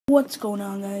What's going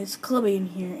on, guys? Clubby in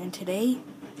here, and today,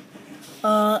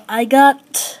 I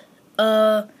got,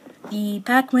 the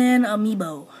Pac-Man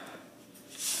amiibo.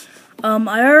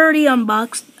 I already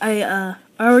unboxed, I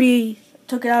already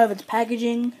took it out of its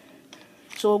packaging,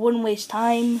 so it wouldn't waste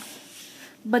time,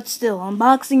 but still,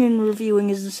 unboxing and reviewing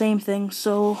is the same thing,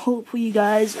 so hopefully you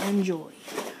guys enjoy.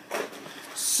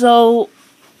 So,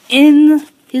 in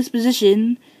his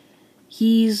position,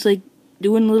 he's, like,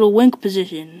 doing a little wink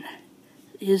position.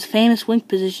 His famous wink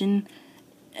position,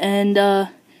 and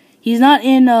he's not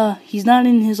in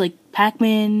his like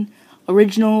Pac-Man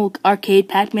original arcade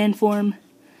Pac-Man form.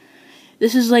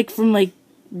 This is like from like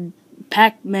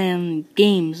Pac-Man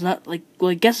games, not like,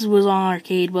 well, I guess it was on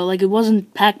arcade, but like it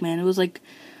wasn't Pac-Man. It was like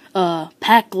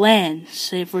Pac-Land,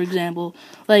 say for example.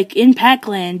 Like in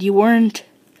Pac-Land, you weren't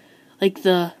like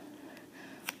the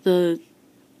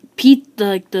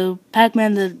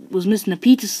Pac-Man that was missing a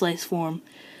pizza slice form.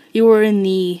 You were in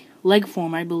the leg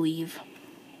form, I believe.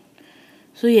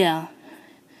 So yeah,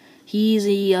 I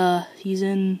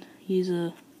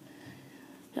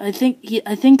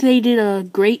think they did a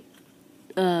great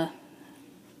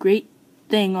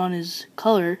thing on his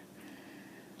color.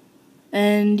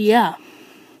 And yeah,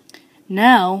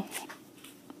 now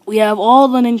we have all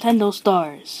the Nintendo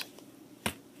stars: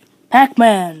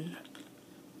 Pac-Man,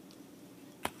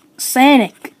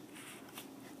 Sonic,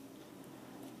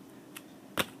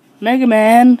 Mega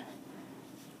Man,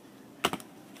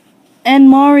 and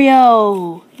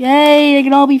Mario. Yay, they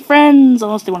can all be friends,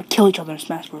 unless they want to kill each other in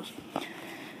Smash Bros.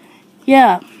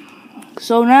 Yeah,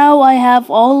 so now I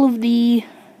have all of the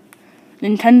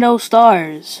Nintendo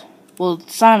stars. Well,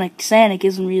 Sonic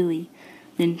isn't really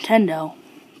Nintendo,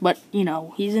 but, you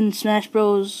know, he's in Smash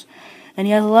Bros. And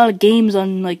he has a lot of games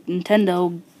on, like,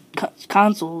 Nintendo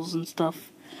consoles and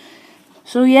stuff.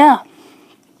 So, yeah.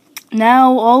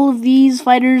 Now all of these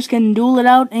fighters can duel it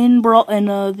out in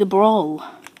the brawl,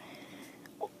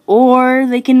 or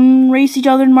they can race each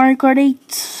other in Mario Kart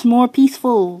 8. More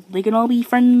peaceful. They can all be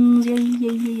friends. Yay,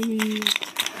 yay, yay.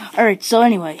 All right. So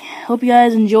anyway, hope you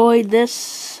guys enjoyed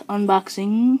this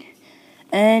unboxing,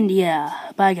 and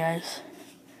yeah, bye guys.